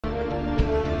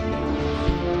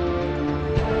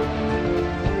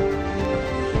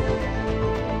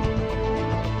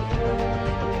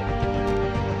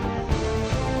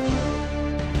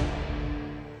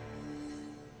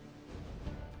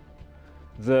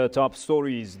The top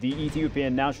stories: the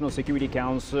Ethiopian National Security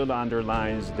Council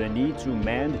underlines the need to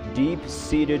mend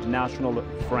deep-seated national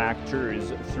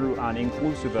fractures through an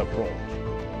inclusive approach.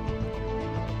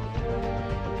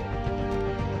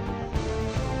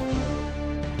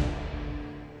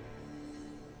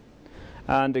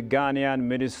 And the Ghanaian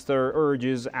minister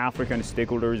urges African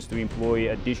stakeholders to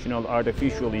employ additional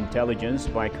artificial intelligence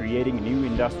by creating new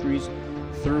industries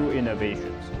through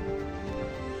innovations.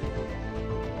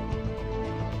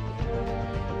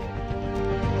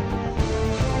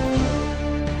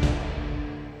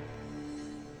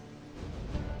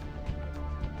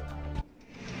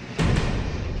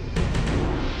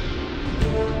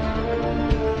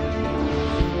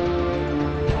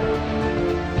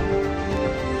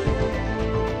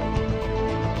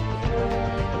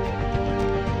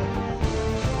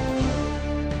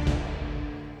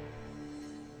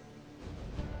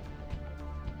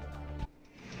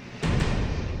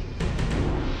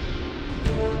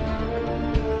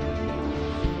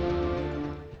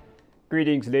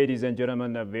 Greetings, ladies and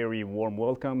gentlemen. A very warm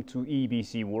welcome to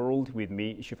EBC World with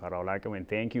me, Shifara Olako, and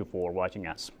thank you for watching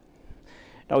us.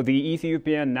 Now, the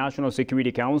Ethiopian National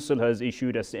Security Council has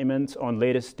issued a statement on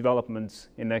latest developments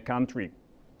in the country.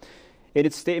 In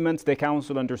its statement, the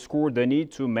Council underscored the need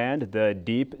to mend the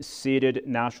deep-seated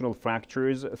national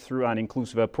fractures through an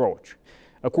inclusive approach.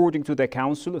 According to the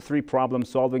Council, 3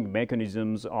 problem-solving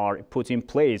mechanisms are put in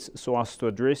place so as to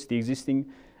address the existing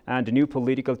and new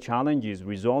political challenges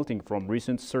resulting from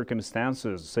recent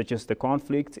circumstances, such as the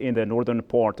conflict in the northern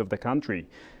part of the country,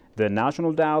 the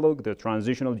national dialogue, the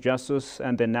transitional justice,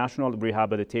 and the national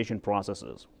rehabilitation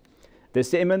processes. The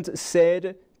statement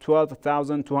said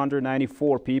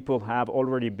 12,294 people have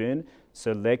already been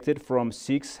selected from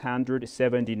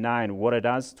 679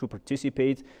 waradas to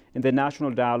participate in the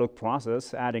national dialogue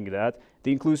process, adding that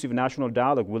the inclusive national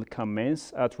dialogue will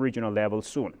commence at regional level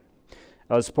soon.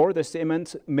 As per the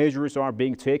statement, measures are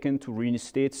being taken to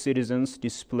reinstate citizens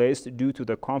displaced due to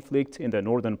the conflict in the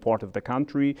northern part of the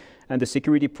country and the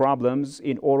security problems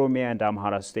in Oromia and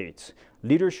Amhara states.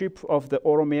 Leadership of the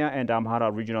Oromia and Amhara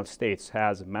regional states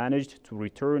has managed to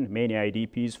return many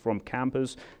IDPs from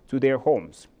campus to their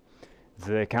homes.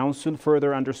 The Council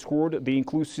further underscored the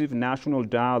inclusive national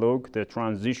dialogue, the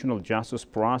transitional justice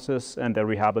process, and the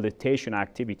rehabilitation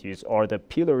activities are the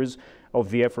pillars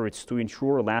of the efforts to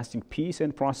ensure lasting peace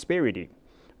and prosperity.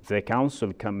 The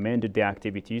Council commended the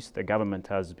activities the government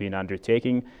has been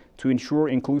undertaking to ensure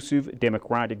inclusive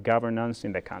democratic governance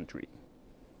in the country.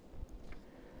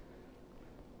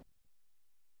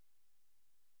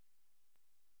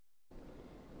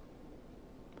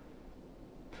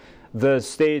 The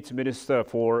State Minister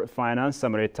for Finance,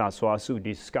 Samaretta Swasu,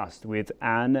 discussed with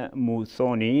Anne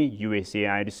Muthoni,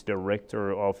 USAID's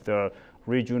Director of the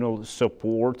Regional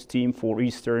Support Team for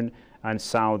Eastern and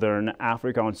Southern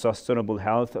Africa on Sustainable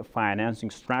Health Financing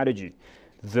Strategy.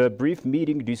 The brief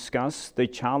meeting discussed the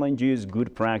challenges,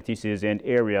 good practices, and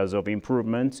areas of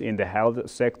improvement in the health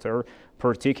sector,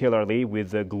 particularly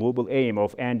with the global aim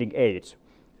of ending AIDS.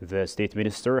 The State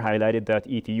Minister highlighted that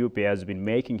Ethiopia has been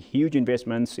making huge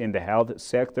investments in the health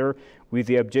sector with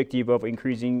the objective of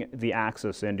increasing the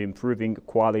access and improving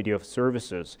quality of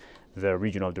services. The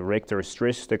regional director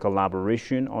stressed the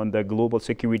collaboration on the global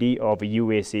security of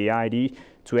USAID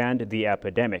to end the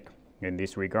epidemic. In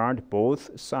this regard,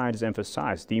 both sides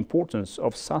emphasized the importance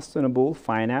of sustainable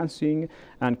financing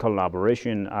and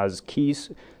collaboration as key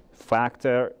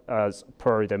factor as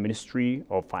per the Ministry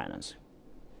of Finance.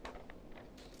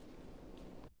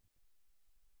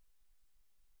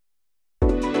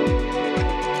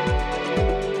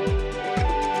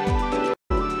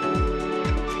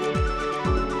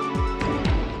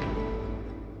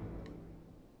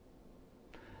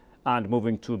 And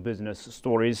moving to business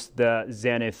stories, the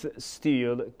Zenith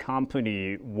Steel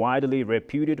Company, widely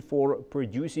reputed for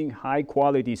producing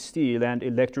high-quality steel and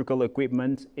electrical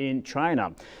equipment in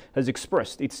China, has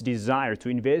expressed its desire to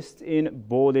invest in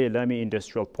Bole Lemi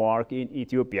Industrial Park in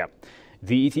Ethiopia.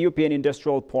 The Ethiopian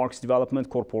Industrial Parks Development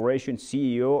Corporation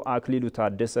CEO Aklilu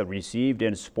Taddesa received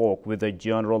and spoke with the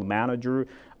general manager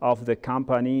of the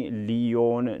company,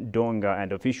 Leon Donga,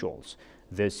 and officials.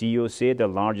 The CEO said the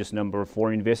largest number of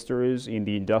foreign investors in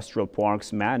the industrial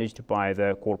parks managed by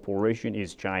the corporation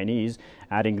is Chinese,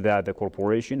 adding that the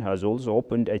corporation has also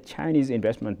opened a Chinese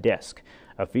investment desk.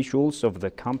 Officials of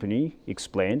the company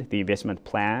explained the investment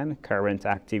plan, current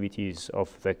activities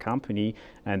of the company,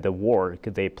 and the work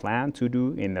they plan to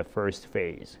do in the first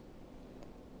phase.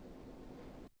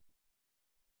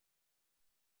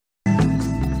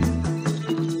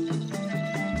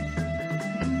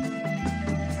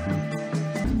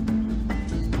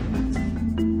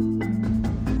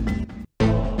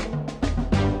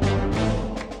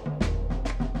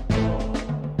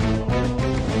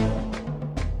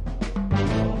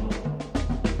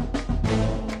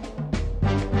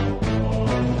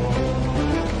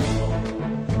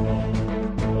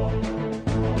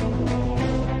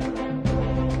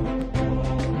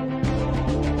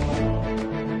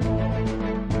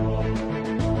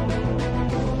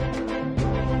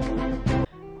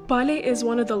 Bali is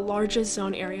one of the largest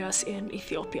zone areas in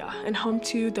Ethiopia and home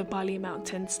to the Bali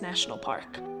Mountains National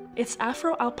Park. Its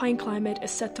Afro-alpine climate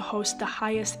is set to host the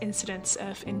highest incidence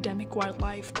of endemic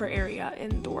wildlife per area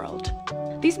in the world.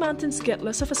 These mountains get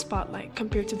less of a spotlight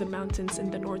compared to the mountains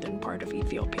in the northern part of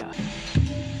Ethiopia.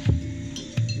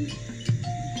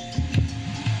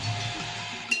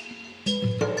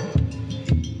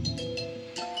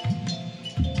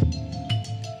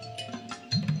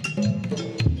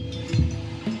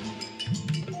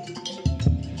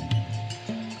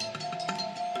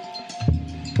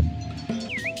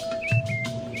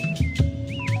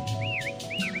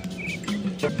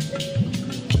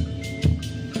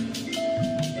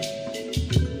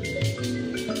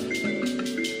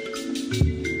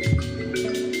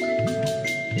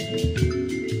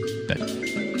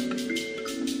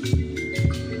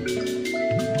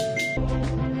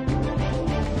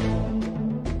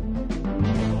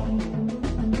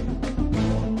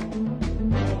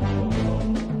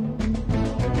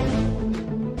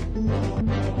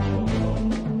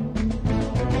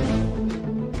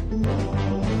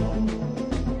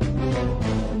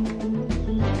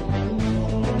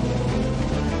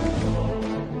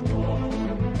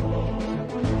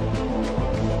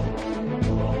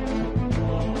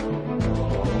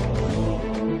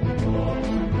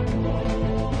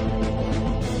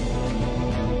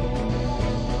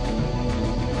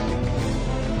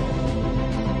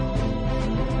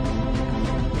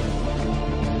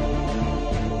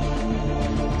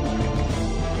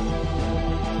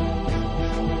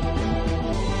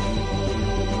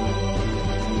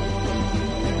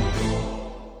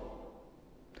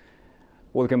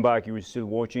 Welcome back. You're still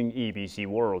watching EBC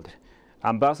World.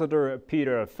 Ambassador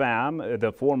Peter Pham,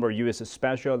 the former U.S.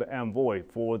 Special Envoy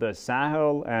for the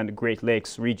Sahel and Great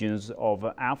Lakes regions of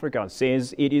Africa,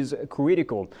 says it is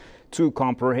critical to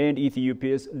comprehend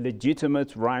Ethiopia's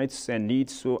legitimate rights and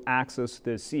needs to access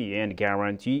the sea and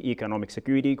guarantee economic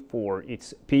security for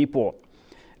its people.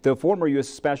 The former U.S.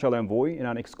 Special Envoy, in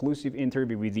an exclusive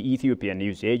interview with the Ethiopian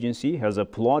news agency, has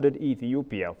applauded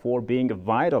Ethiopia for being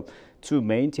vital to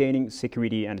maintaining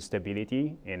security and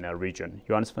stability in the region.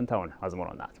 Johannes Fantaun has more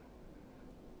on that.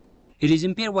 It is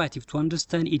imperative to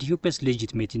understand Ethiopia's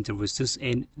legitimate interests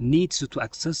and needs to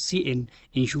access sea and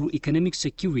ensure economic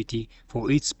security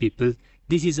for its people.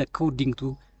 This is according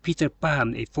to Peter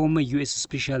Pham, a former U.S.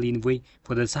 Special Envoy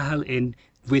for the Sahel and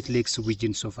Great Lakes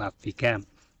regions of Africa.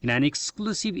 In an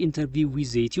exclusive interview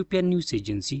with the Ethiopian news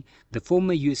agency, the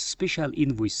former U.S. Special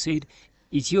Envoy said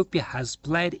Ethiopia has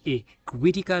played a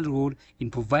critical role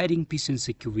in providing peace and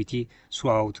security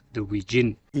throughout the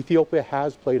region. Ethiopia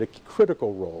has played a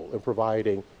critical role in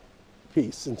providing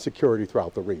peace and security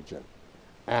throughout the region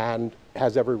and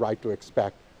has every right to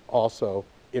expect also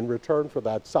in return for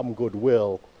that some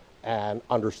goodwill and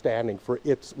understanding for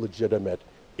its legitimate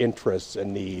interests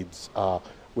and needs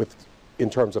in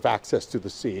terms of access to the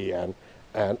sea and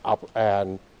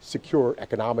secure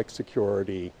economic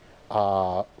security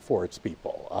for its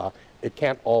people. It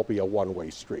can't all be a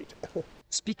one-way street.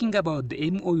 Speaking about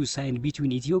the MOU signed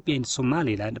between Ethiopia and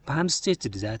Somaliland, Pham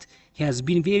stated that he has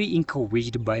been very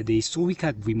encouraged by the historic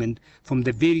agreement from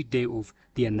the very day of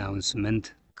the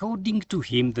announcement. According to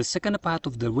him, the second part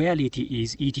of the reality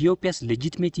is Ethiopia's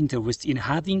legitimate interest in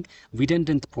having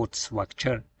redundant port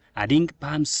structure. Adding,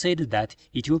 Pham said that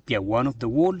Ethiopia, one of the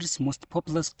world's most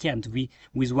populous countries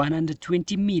with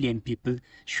 120 million people,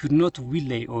 should not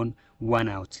rely on one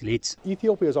outlet.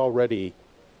 Ethiopia is already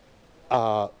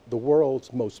the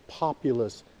world's most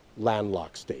populous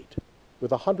landlocked state,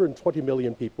 with 120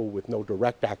 million people with no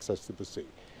direct access to the sea.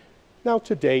 Now,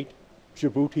 to date,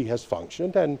 Djibouti has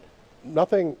functioned, and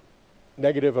nothing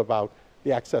negative about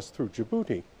the access through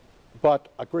Djibouti. But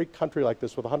a great country like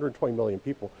this with 120 million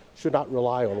people should not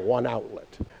rely on one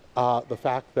outlet. The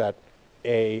fact that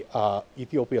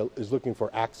Ethiopia is looking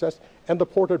for access and the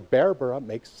port of Berbera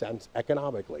makes sense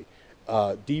economically.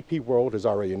 DP World has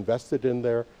already invested in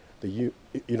there. The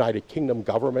United Kingdom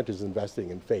government is investing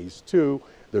in phase 2.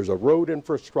 There's a road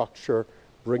infrastructure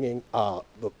bringing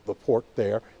the port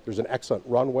there. There's an excellent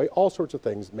runway. All sorts of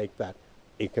things make that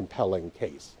a compelling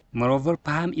case. Moreover,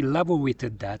 Pham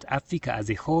elaborated that Africa as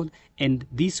a whole, and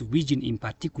this region in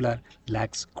particular,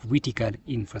 lacks critical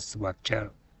infrastructure.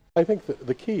 I think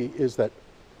the key is that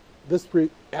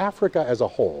Africa as a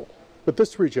whole, but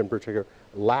this region in particular,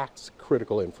 lacks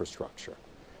critical infrastructure.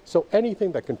 So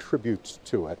anything that contributes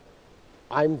to it,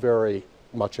 I'm very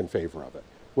much in favor of it.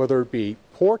 Whether it be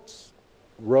ports,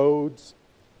 roads,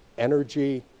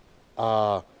 energy,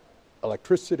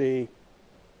 electricity,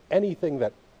 anything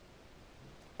that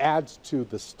adds to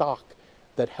the stock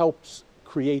that helps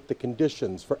create the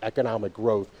conditions for economic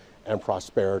growth and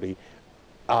prosperity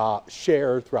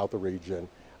shared throughout the region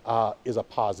is a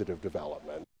positive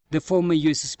development. The former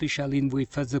U.S. Special Envoy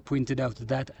further pointed out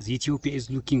that as Ethiopia is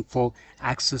looking for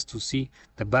access to sea,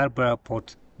 the Berbera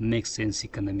port makes sense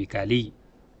economically.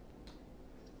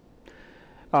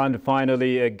 And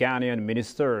finally, a Ghanaian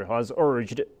minister has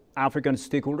urged African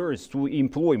stakeholders to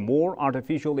employ more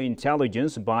artificial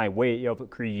intelligence by way of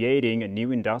creating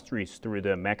new industries through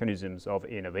the mechanisms of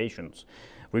innovations.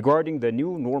 Regarding the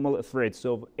new normal threats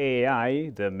of AI,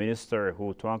 the minister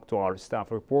who talked to our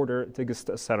staff reporter Tigist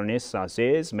Saranessa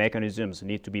says mechanisms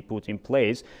need to be put in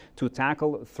place to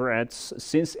tackle threats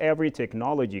since every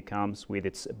technology comes with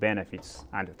its benefits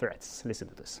and threats. Listen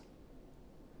to this.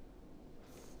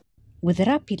 With a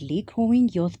rapidly growing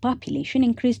youth population,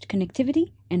 increased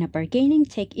connectivity, and a bargaining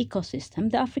tech ecosystem,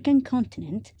 the African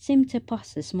continent seemed to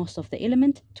possess most of the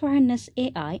elements to harness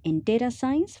AI and data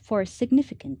science for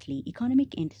significantly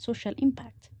economic and social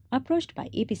impact. Approached by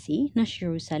ABC,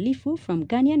 Nashiru Salifu from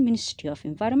Ghanaian Ministry of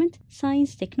Environment,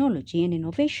 Science, Technology and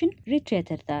Innovation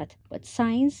reiterated that what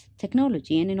science,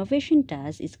 technology and innovation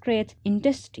does is create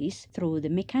industries through the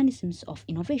mechanisms of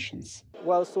innovations.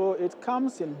 Well, so it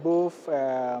comes in both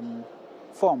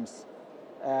forms,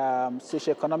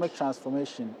 socioeconomic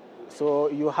transformation. So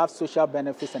you have social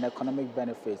benefits and economic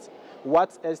benefits.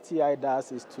 What STI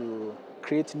does is to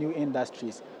create new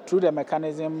industries. Through the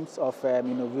mechanisms of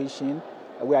innovation,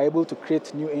 we are able to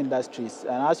create new industries.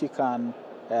 And as you can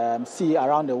see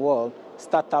around the world,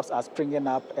 startups are springing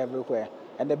up everywhere.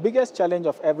 And the biggest challenge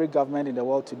of every government in the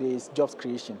world today is jobs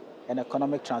creation and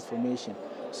economic transformation.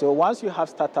 So once you have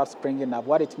startups springing up,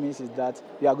 what it means is that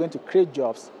you are going to create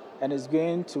jobs and it's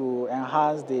going to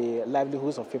enhance the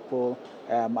livelihoods of people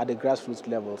at the grassroots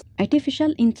levels.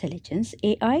 Artificial intelligence,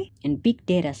 AI, and big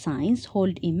data science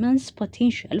hold immense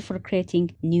potential for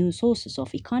creating new sources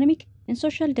of economic and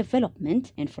social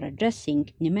development and for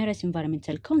addressing numerous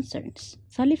environmental concerns.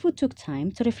 Salifu took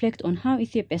time to reflect on how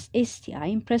Ethiopia's STI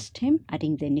impressed him,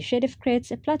 adding the initiative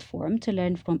creates a platform to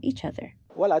learn from each other.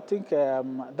 Well, I think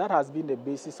that has been the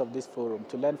basis of this forum,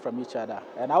 to learn from each other.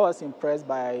 And I was impressed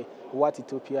by what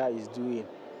Ethiopia is doing.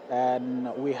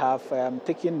 And we have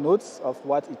taken notes of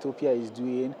what Ethiopia is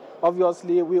doing.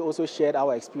 Obviously, we also shared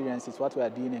our experiences, what we are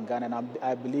doing in Ghana, and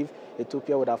I believe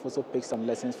Ethiopia would have also picked some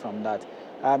lessons from that.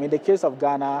 In the case of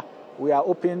Ghana, we are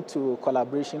open to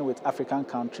collaboration with African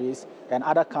countries and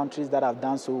other countries that have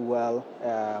done so well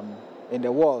in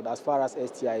the world as far as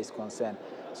STI is concerned.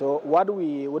 So what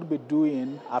we would be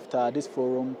doing after this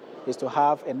forum is to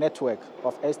have a network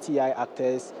of STI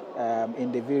actors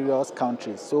in the various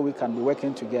countries, so we can be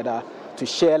working together to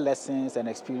share lessons and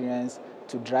experience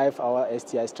to drive our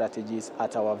STI strategies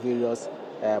at our various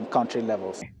country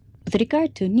levels. With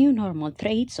regard to new normal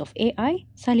threats of AI,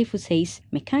 Salifu says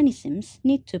mechanisms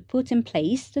need to put in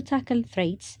place to tackle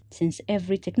threats since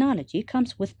every technology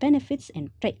comes with benefits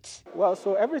and threats. Well,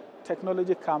 so every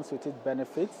technology comes with its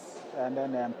benefits and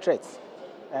then threats,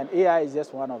 and AI is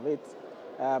just one of it.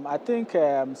 I think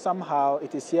somehow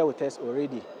it is here with us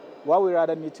already. What we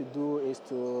rather need to do is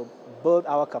to build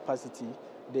our capacity,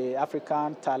 the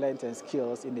African talent and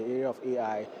skills in the area of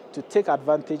AI, to take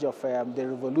advantage of the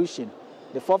revolution.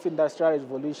 The fourth industrial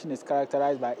revolution is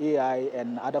characterized by AI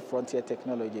and other frontier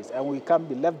technologies, and we can't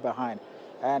be left behind.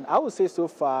 And I would say so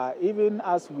far, even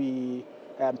as we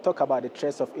talk about the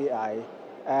threats of AI,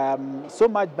 so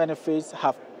much benefits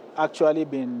have actually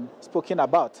been spoken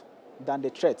about than the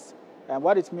threats. And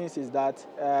what it means is that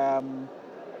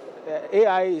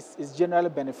AI is generally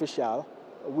beneficial.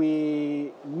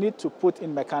 We need to put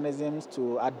in mechanisms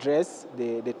to address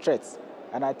the threats.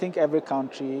 And I think every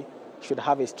country should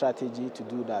have a strategy to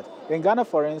do that. In Ghana,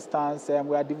 for instance,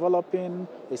 we are developing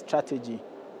a strategy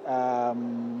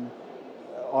on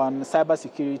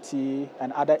cybersecurity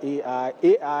and other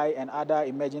AI and other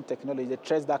emerging technology, the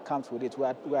threats that comes with it.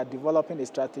 We are developing a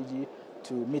strategy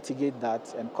to mitigate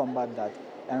that and combat that,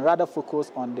 and rather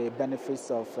focus on the benefits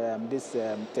of these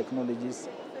technologies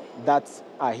that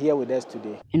are here with us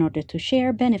today. In order to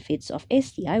share benefits of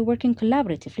STI, working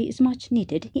collaboratively is much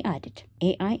needed, he added.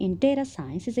 AI and data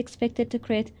science is expected to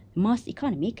create the most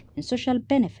economic and social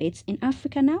benefits in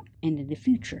Africa now and in the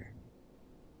future.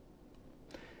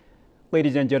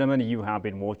 Ladies and gentlemen, you have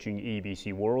been watching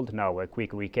EBC World. Now a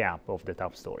quick recap of the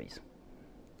top stories.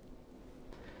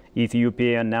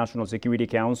 Ethiopian National Security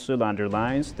Council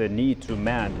underlines the need to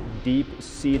mend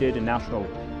deep-seated national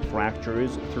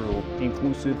fractures through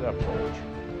inclusive approach.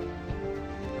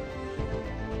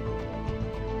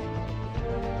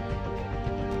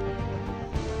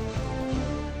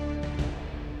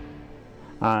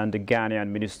 And the Ghanaian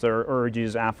minister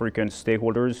urges African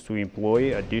stakeholders to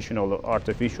employ additional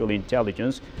artificial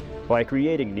intelligence by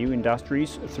creating new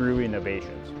industries through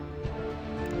innovations.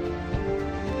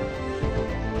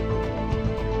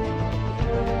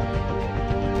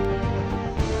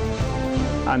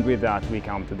 And with that, we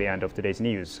come to the end of today's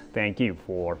news. Thank you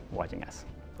for watching us.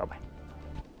 Bye-bye.